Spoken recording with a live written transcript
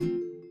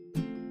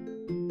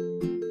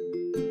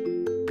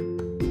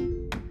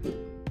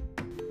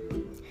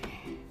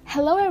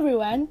Hello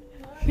everyone,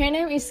 my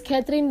name is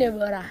Catherine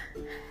Deborah.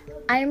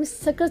 I am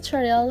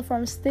secretarial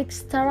from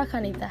Sticks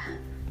Tarakanita.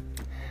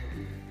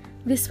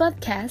 This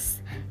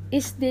podcast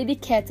is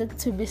dedicated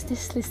to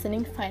business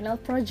listening final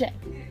project.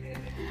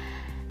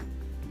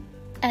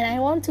 And I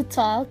want to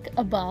talk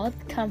about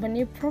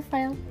company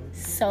profile.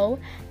 So,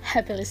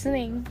 happy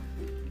listening.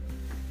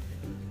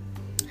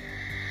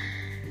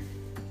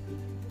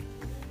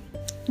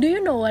 Do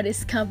you know what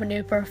is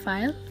company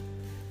profile?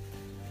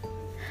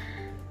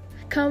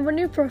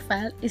 Company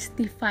profile is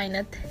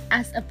defined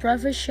as a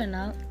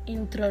professional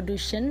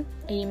introduction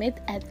aimed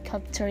at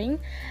capturing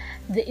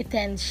the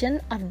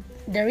attention of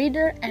the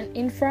reader and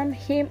inform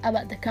him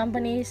about the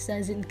company's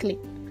doesn't click.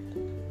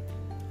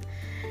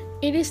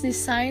 It is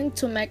designed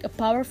to make a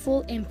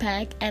powerful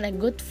impact and a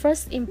good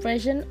first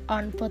impression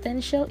on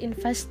potential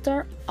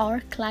investor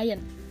or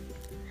client.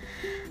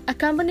 A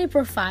company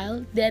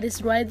profile that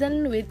is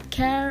written with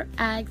care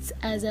acts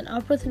as an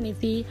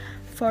opportunity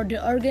for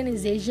the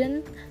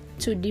organization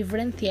to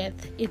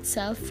differentiate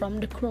itself from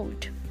the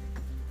crowd.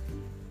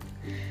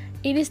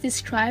 It is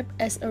described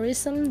as a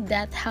reason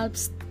that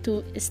helps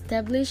to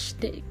establish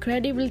the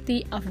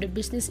credibility of the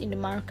business in the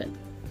market.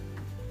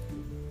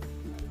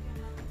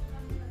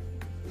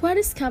 What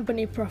is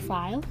company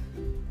profile?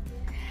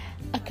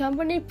 A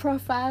company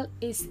profile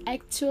is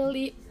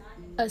actually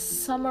a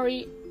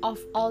summary of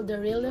all the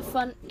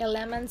relevant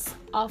elements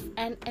of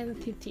an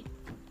entity.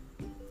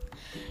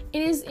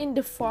 It is in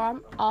the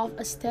form of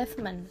a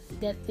statement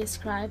that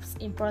describes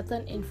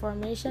important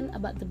information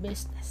about the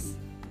business.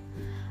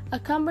 A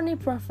company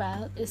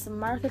profile is a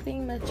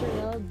marketing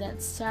material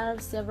that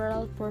serves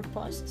several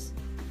purposes.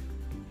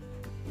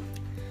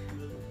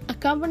 A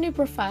company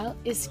profile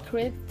is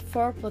created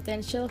for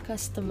potential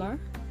customer,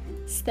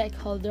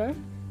 stakeholder,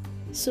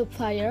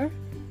 supplier,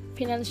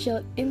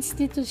 financial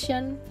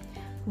institution,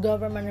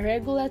 government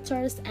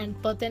regulators, and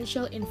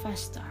potential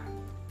investor.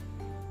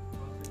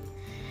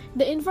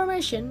 The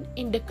information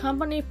in the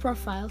company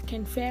profile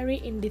can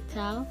vary in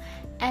detail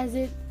as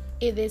it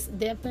is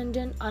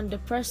dependent on the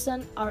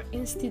person or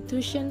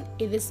institution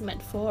it is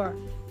meant for.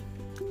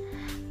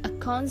 A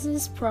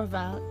concise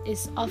profile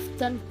is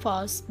often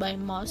posted by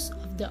most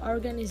of the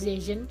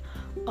organization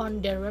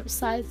on their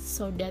website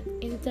so that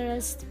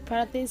interested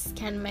parties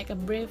can make a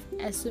brief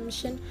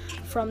assumption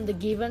from the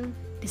given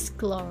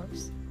disclosure.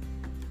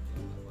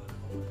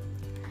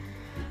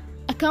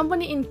 A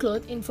company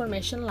includes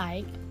information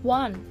like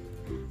 1.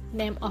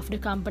 Name of the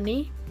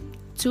company.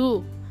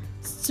 2.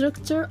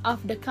 Structure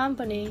of the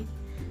company.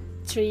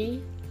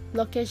 3.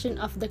 Location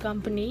of the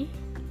company.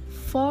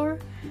 4.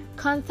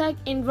 Contact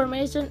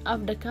information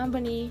of the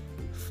company.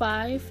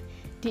 5.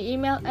 The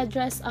email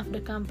address of the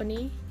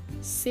company.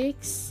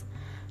 6.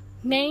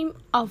 Name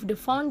of the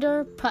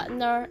founder,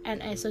 partner,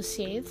 and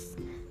associates.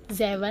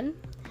 7.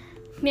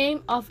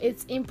 Name of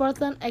its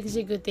important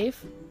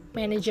executive,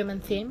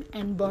 management team,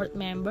 and board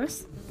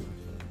members.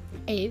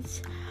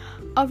 8.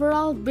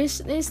 Overall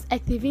business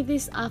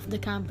activities of the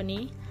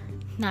company.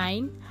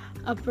 9.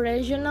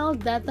 Operational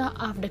data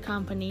of the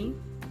company.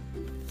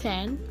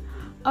 10.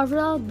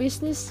 Overall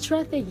business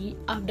strategy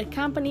of the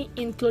company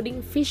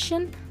including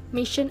vision,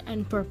 mission,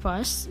 and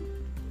purpose.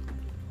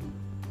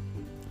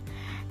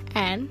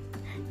 And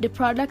the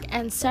product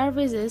and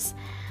services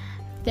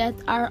that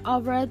are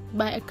offered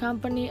by a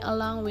company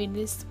along with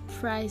its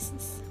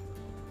prices.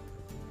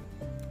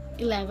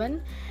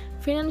 11.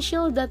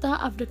 Financial data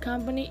of the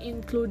company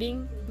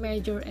including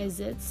major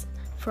assets,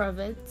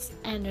 profits,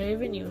 and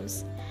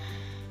revenues.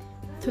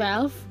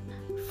 12.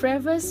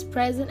 Previous,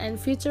 present, and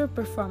future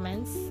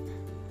performance.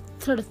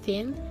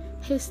 13.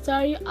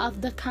 History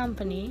of the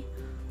company.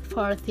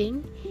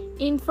 14.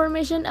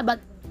 Information about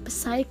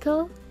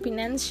cycle,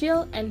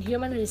 financial, and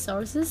human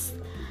resources.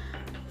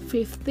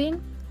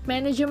 15.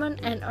 Management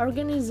and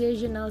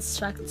organizational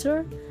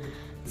structure.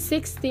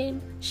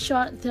 16.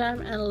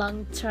 Short-term and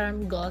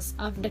long-term goals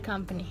of the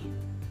company.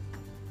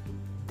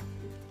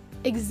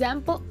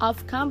 Example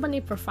of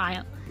company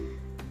profile.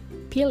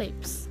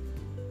 Philips.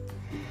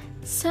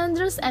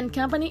 Sanders &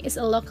 Company is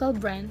a local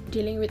brand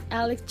dealing with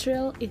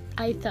electrical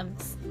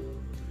items.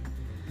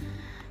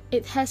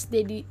 It has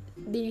decided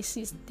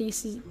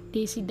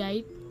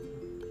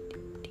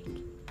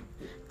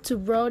to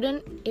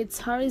broaden its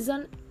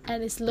horizon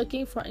and is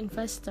looking for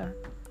investor.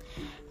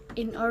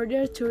 In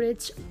order to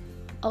reach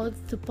out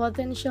to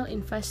potential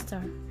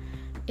investor,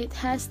 it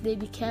has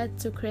dedicated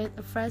to create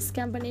a fresh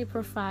company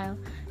profile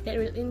that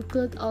will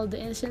include all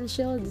the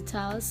essential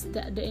details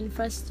that the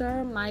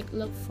investor might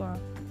look for.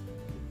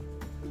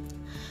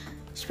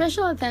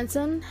 Special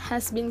attention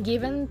has been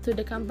given to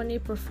the company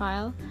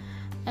profile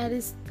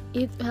as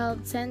it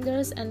helps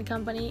Sanders &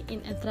 Company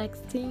in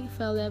attracting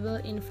valuable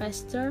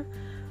investor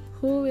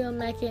who will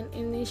make an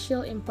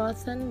initial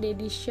important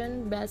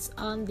decision based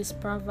on this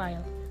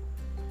profile.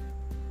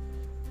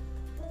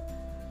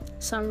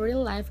 Some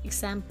real-life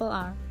examples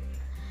are: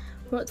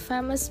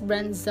 world-famous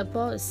brand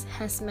Zappos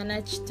has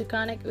managed to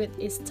connect with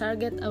its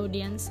target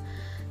audience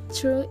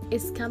through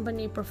its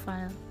company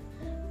profile.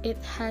 it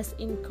has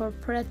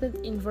incorporated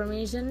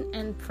information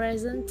and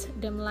present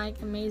them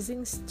like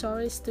amazing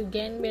stories to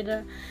gain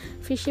better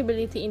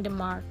visibility in the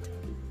market.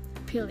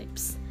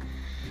 Philips.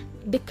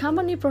 The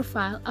company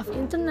profile of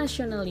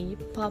internationally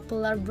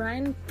popular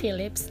brand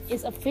Philips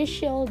is a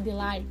visual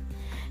delight.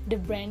 The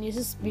brand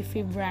uses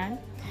beefy brand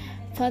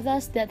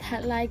photos that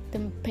highlight the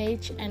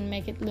page and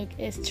make it look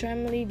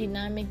extremely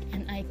dynamic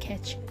and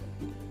eye-catching.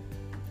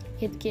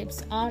 It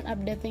keeps on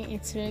updating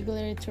its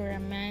regularly to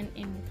remain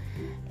in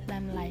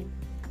limelight.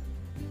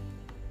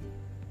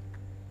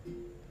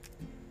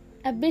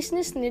 A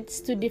business needs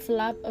to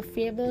develop a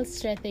viable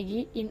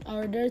strategy in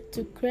order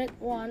to create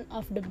one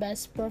of the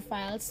best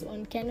profiles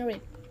one can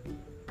read.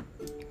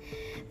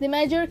 The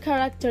major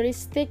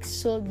characteristics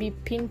should be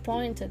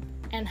pinpointed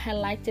and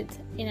highlighted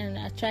in an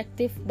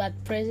attractive but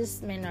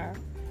precise manner.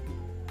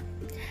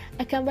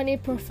 A company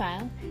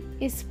profile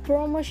is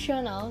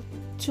promotional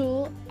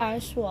tool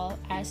as well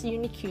as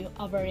unique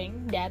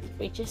offering that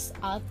reaches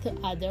out to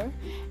others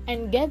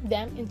and get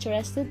them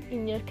interested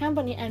in your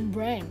company and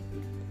brand.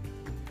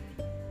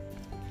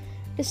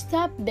 The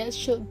steps that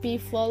should be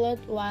followed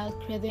while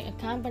creating a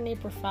company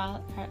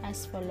profile are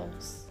as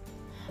follows.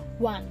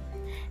 1.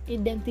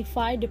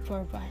 Identify the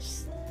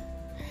purpose.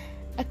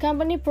 A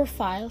company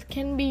profile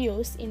can be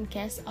used in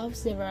case of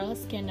several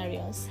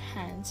scenarios,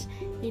 hence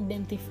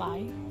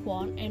identify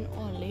one and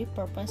only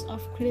purpose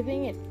of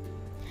creating it.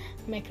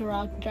 Make a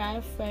rough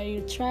draft where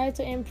you try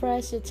to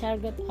impress your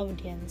target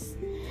audience.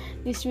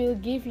 This will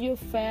give you a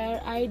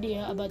fair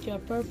idea about your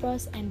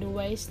purpose and the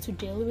ways to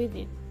deal with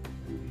it.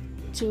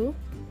 2.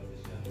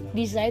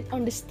 Decide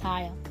on the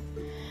style.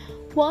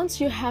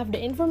 Once you have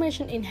the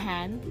information in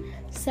hand,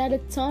 set a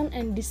tone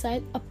and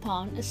decide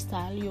upon a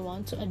style you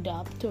want to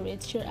adopt to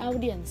reach your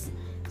audience.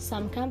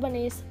 Some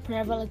companies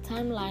prefer a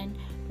timeline,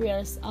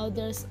 whereas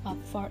others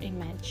opt for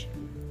image.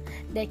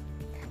 They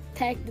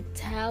take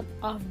the help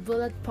of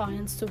bullet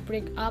points to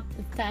break up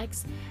the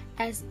text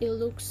as it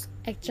looks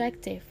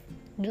attractive.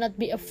 Do not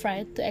be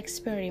afraid to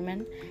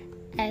experiment,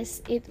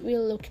 as it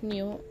will look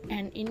new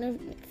and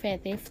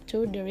innovative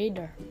to the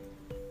reader.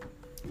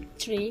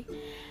 3.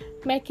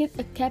 Make it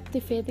a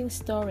captivating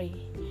story.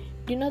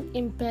 Do not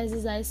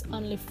emphasize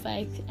only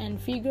facts and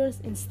figures.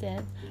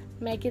 Instead,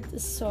 make it a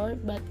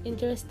short but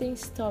interesting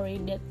story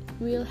that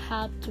will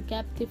help to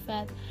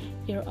captivate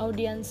your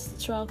audience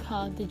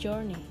throughout the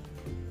journey.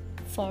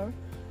 4.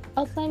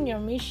 Outline your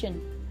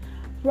mission.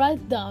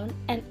 Write down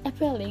an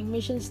appealing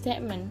mission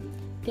statement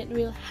that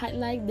will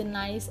highlight the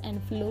nice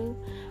and flow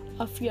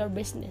of your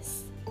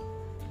business.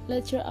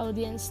 Let your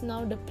audience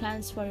know the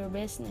plans for your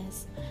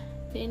business.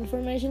 The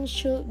information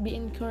should be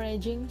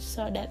encouraging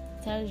so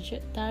that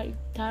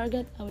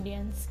target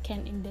audience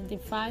can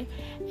identify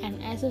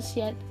and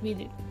associate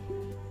with it.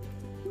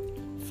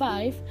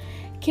 5.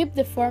 Keep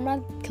the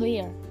format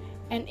clear.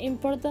 An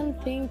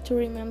important thing to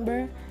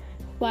remember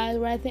while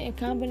writing a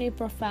company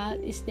profile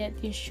is that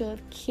you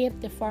should keep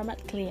the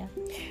format clear.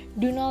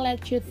 Do not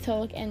let your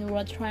talk and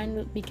word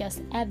run, because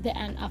at the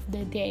end of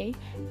the day,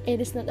 it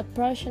is not a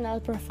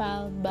personal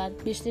profile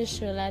but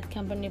business-related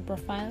company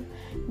profile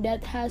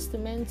that has to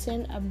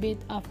maintain a bit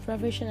of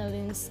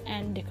professionalism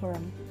and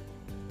decorum.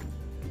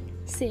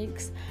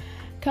 6.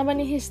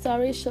 Company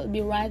history should be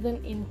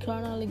written in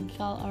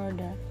chronological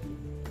order.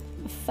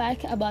 A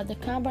fact about the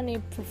company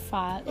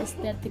profile is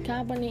that the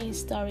company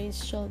history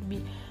should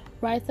be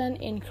written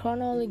in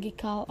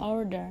chronological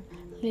order.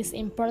 List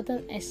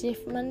important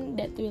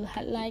achievements that will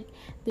highlight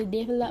the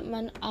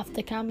development of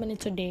the company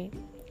today.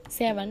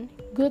 7.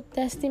 Good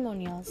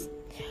testimonials.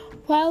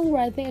 While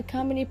writing a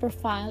company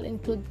profile,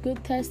 include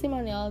good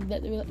testimonials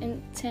that will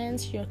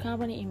enhance your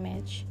company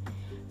image.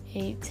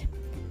 8.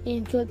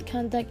 Include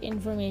contact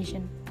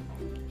information.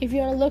 If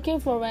you are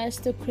looking for ways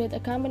to create a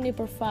company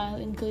profile,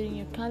 including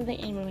your contact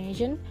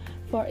information,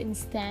 for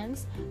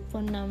instance,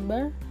 phone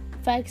number,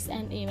 fax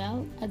and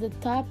email at the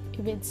top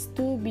if it's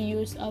to be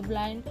used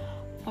offline,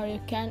 or you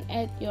can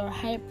add your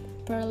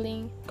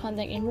hyperlink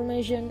contact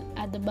information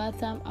at the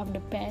bottom of the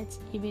page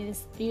if it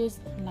is used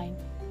online.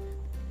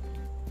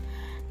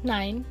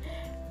 9.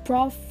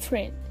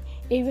 Proofread.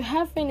 If you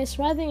have finished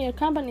writing your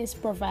company's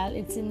profile,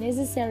 it's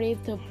necessary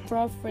to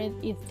proofread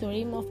it to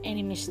remove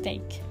any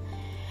mistake.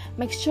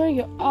 Make sure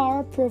you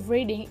are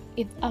proofreading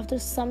it after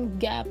some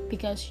gap,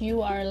 because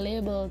you are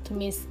liable to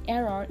miss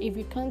error if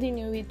you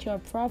continue with your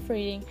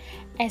proofreading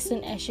as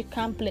soon as you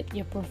complete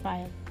your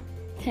profile.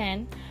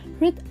 10.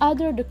 Read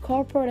other the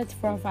corporate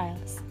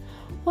profiles.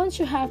 Once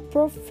you have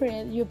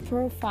proofread your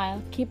profile,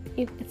 keep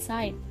it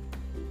aside.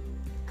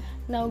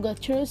 Now go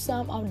through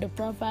some of the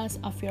profiles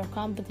of your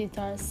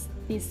competitors.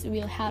 This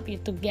will help you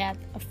to get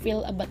a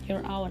feel about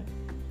your own.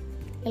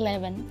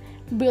 11.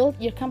 Build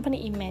your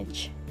company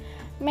image.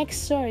 Make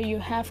sure you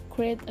have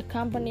created a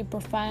company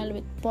profile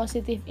with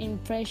positive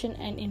impression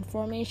and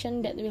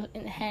information that will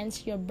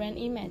enhance your brand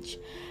image.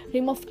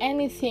 Remove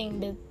anything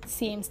that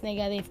seems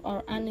negative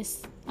or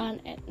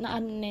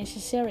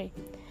unnecessary.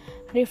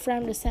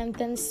 Reframe the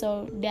sentence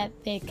so that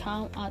they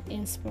come out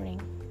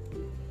inspiring.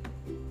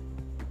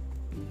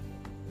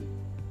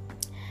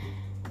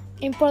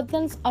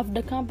 Importance of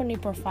the company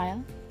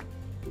profile.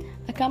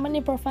 A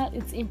company profile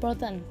is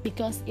important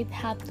because it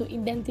helps to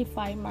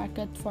identify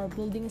market for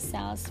building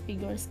sales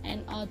figures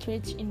and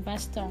outreach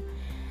investor.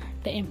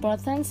 The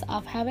importance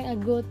of having a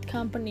good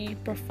company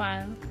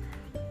profile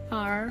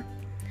are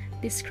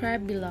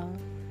described below.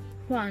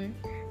 1.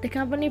 The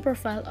company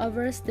profile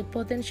offers the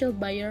potential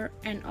buyer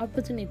an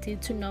opportunity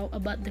to know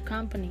about the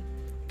company.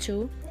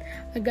 2.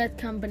 A good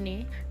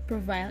company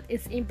profile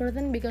is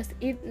important because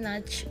it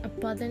nudges a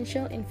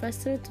potential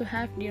investor to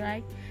have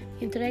direct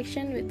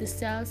interaction with the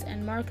sales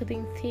and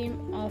marketing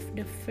team of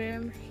the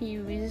firm he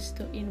wishes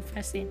to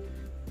invest in.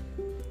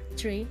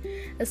 3.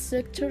 A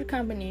structured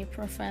company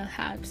profile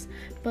helps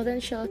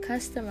potential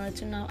customers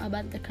to know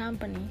about the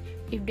company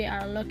if they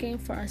are looking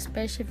for a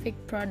specific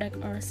product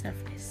or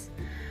service.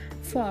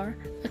 4.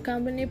 A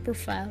company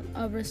profile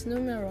offers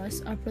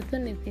numerous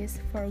opportunities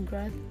for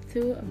growth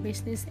through a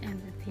business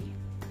entity.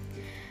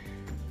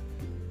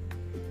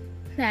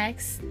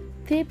 Next,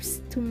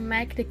 tips to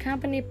make the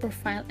company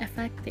profile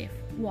effective.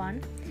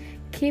 1.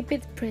 Keep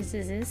it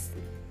precise.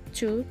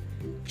 2.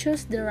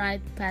 Choose the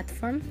right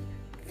platform.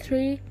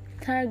 3.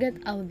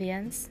 Target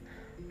audience.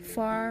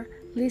 4.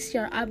 List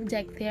your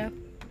objective.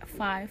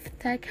 5.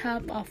 Take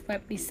help of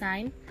web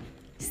design.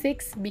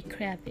 6. Be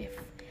creative.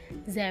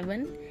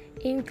 7.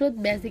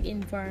 Include basic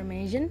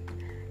information.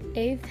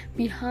 8.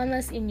 Be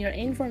honest in your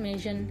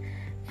information.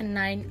 And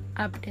 9.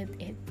 Update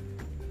it.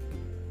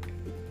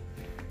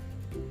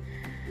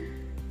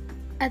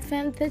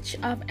 Advantage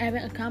of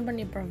having a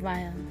company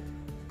profile.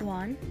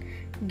 1.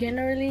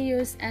 Generally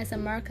used as a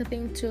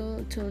marketing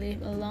tool to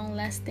leave a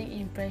long-lasting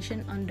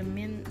impression on the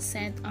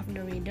mindset of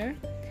the reader.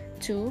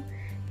 2.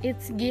 It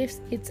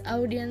gives its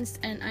audience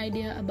an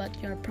idea about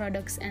your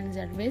products and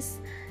service.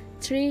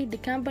 3. The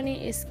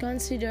company is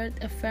considered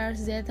a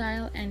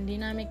versatile and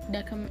dynamic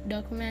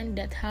document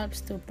that helps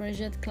to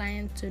persuade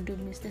clients to do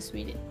business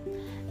with it.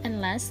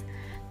 And last,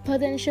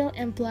 potential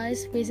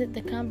employees visit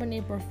the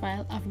company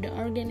profile of the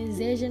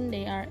organization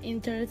they are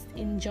interested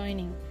in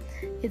joining.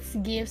 It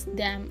gives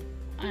them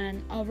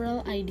an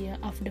overall idea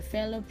of the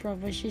value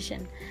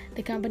proposition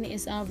the company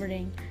is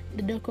offering.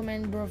 The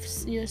document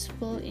proves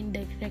useful in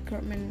the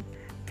recruitment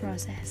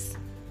process.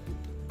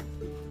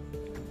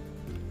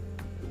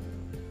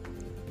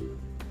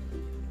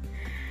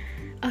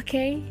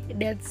 Okay,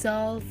 that's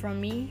all from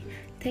me.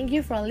 Thank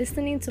you for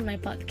listening to my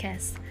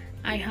podcast.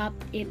 I hope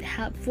it's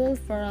helpful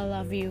for all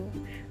of you.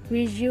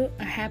 Wish you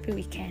a happy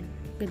weekend.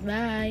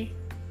 Goodbye.